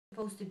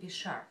supposed to be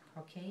sharp,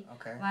 okay?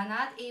 Okay. We're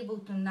not able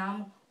to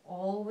numb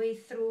all the way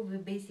through. We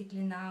basically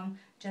numb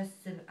just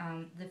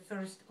the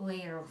first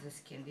layer of the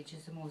skin, which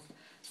is the most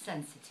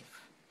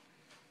sensitive.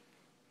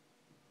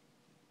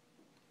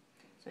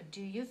 So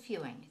do you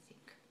feel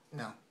anything?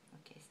 No.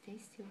 Okay, stay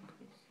still,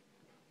 please.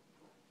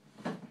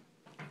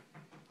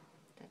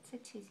 That's a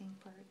teasing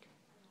part.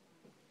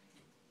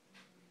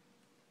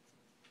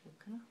 You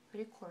can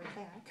record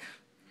that.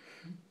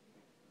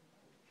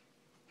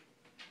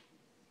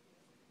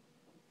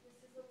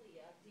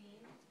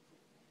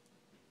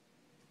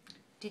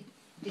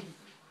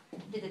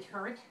 Did it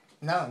hurt?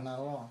 No, not at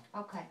all.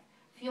 Okay.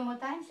 A few more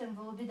times and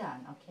we'll be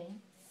done, okay?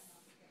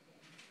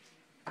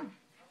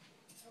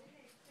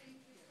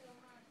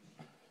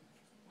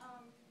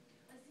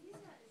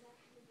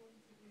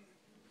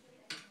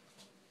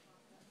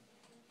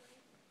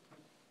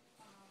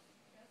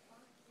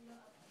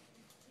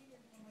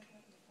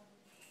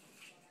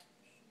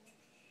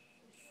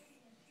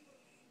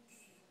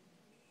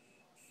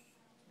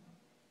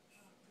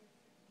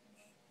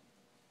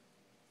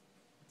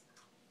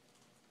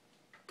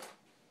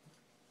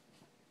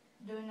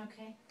 Doing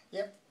okay?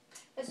 Yep.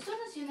 As soon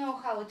as you know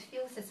how it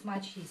feels, it's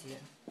much easier.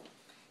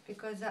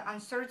 Because the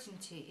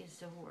uncertainty is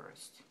the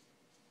worst.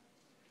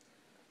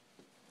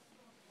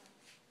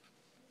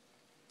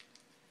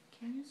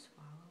 Can you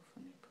swallow for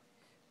me, please?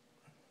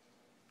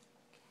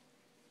 Okay.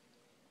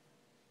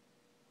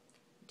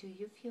 Do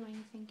you feel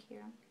anything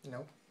here?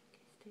 Nope.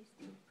 Okay, stay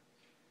still.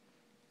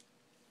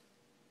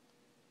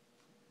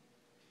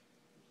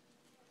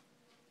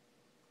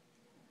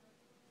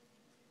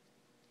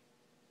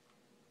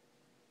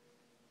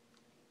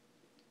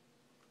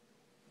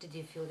 Did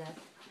you feel that?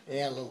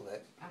 Yeah, a little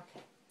bit.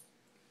 Okay.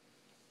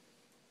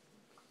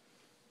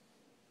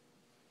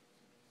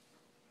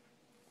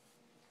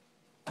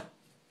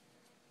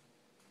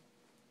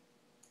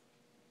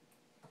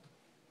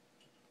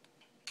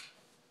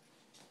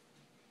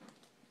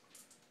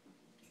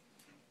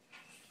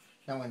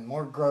 Now, in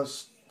more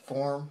gross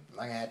form, am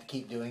I gonna have to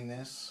keep doing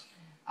this?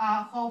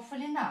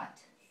 Hopefully not.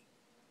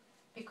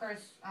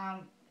 Because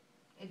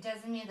it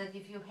doesn't mean that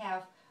if you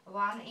have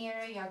one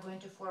area, you're going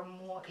to form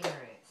more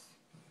areas.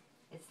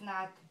 It's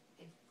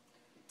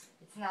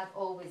not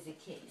always the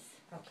case.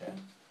 Okay.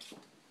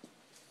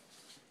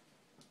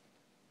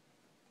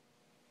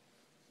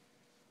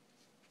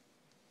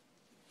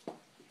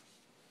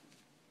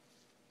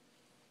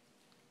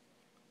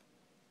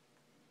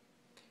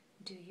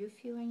 Do you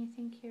feel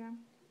anything here?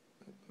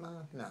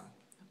 No.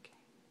 Okay.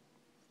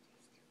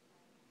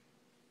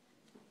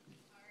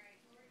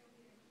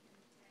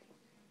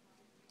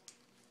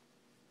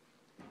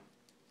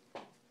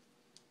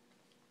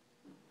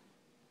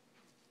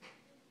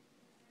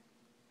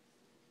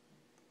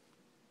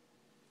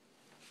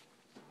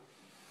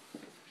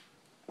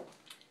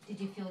 Did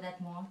you feel that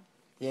more?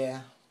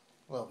 Yeah,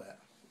 a little bit.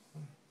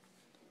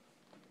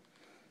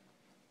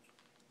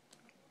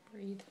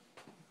 Breathe.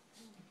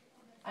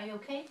 Are you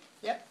okay?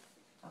 Yep.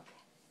 Okay.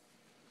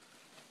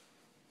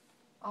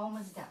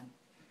 Almost done.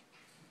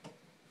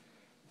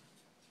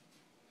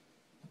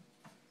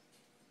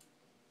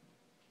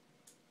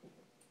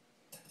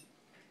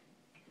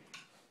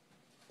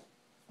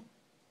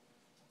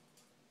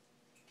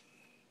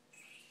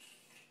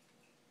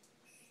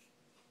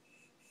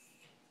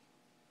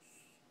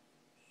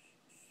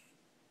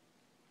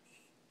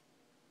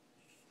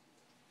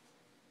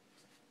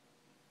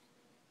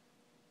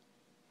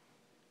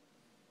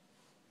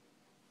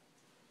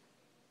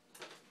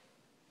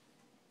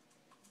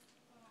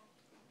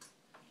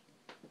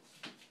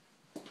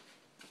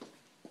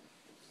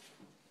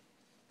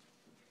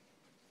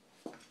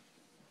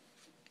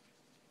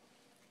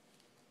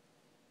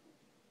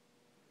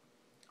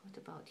 What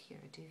about here?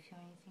 Do you feel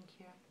anything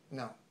here?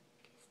 No. Okay,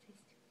 stay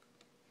still.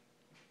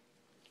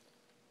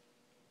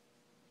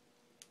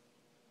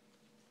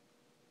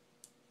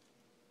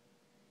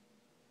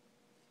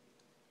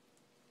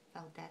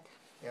 Felt that?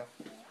 Yep.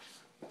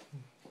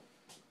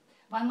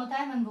 One more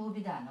time and we'll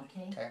be done,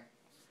 okay? Okay.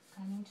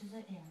 Coming to the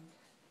end.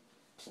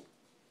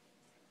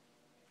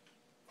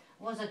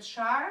 Was it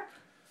sharp?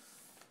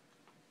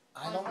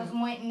 I Or it was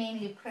don't.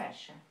 mainly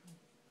pressure?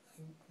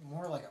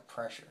 More like a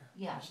pressure.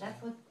 Yeah,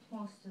 that's what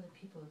most of the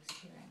people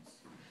experience.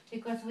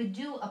 Because we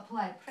do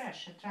apply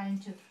pressure trying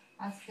to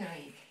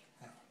aspirate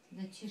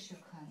the tissue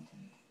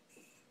content.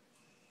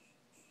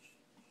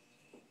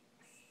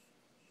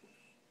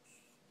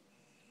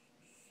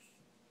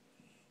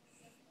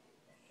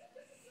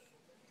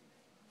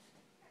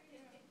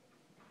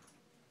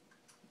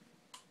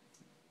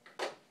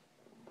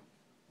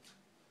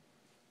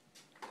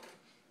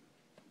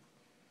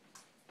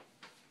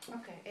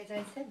 Okay, as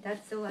I said,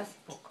 that's the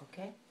last book,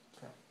 okay?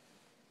 Okay.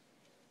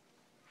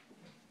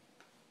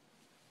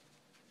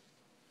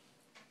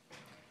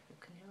 You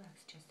can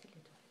relax just a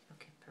little.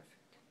 Okay,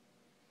 perfect.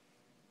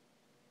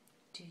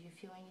 Do you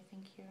feel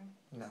anything here?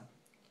 No.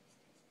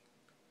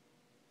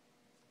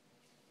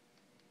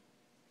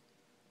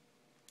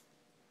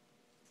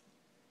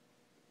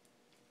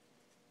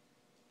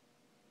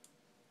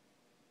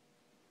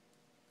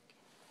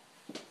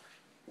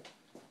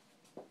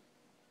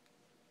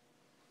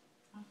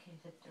 Okay,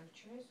 the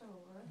torture is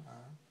over.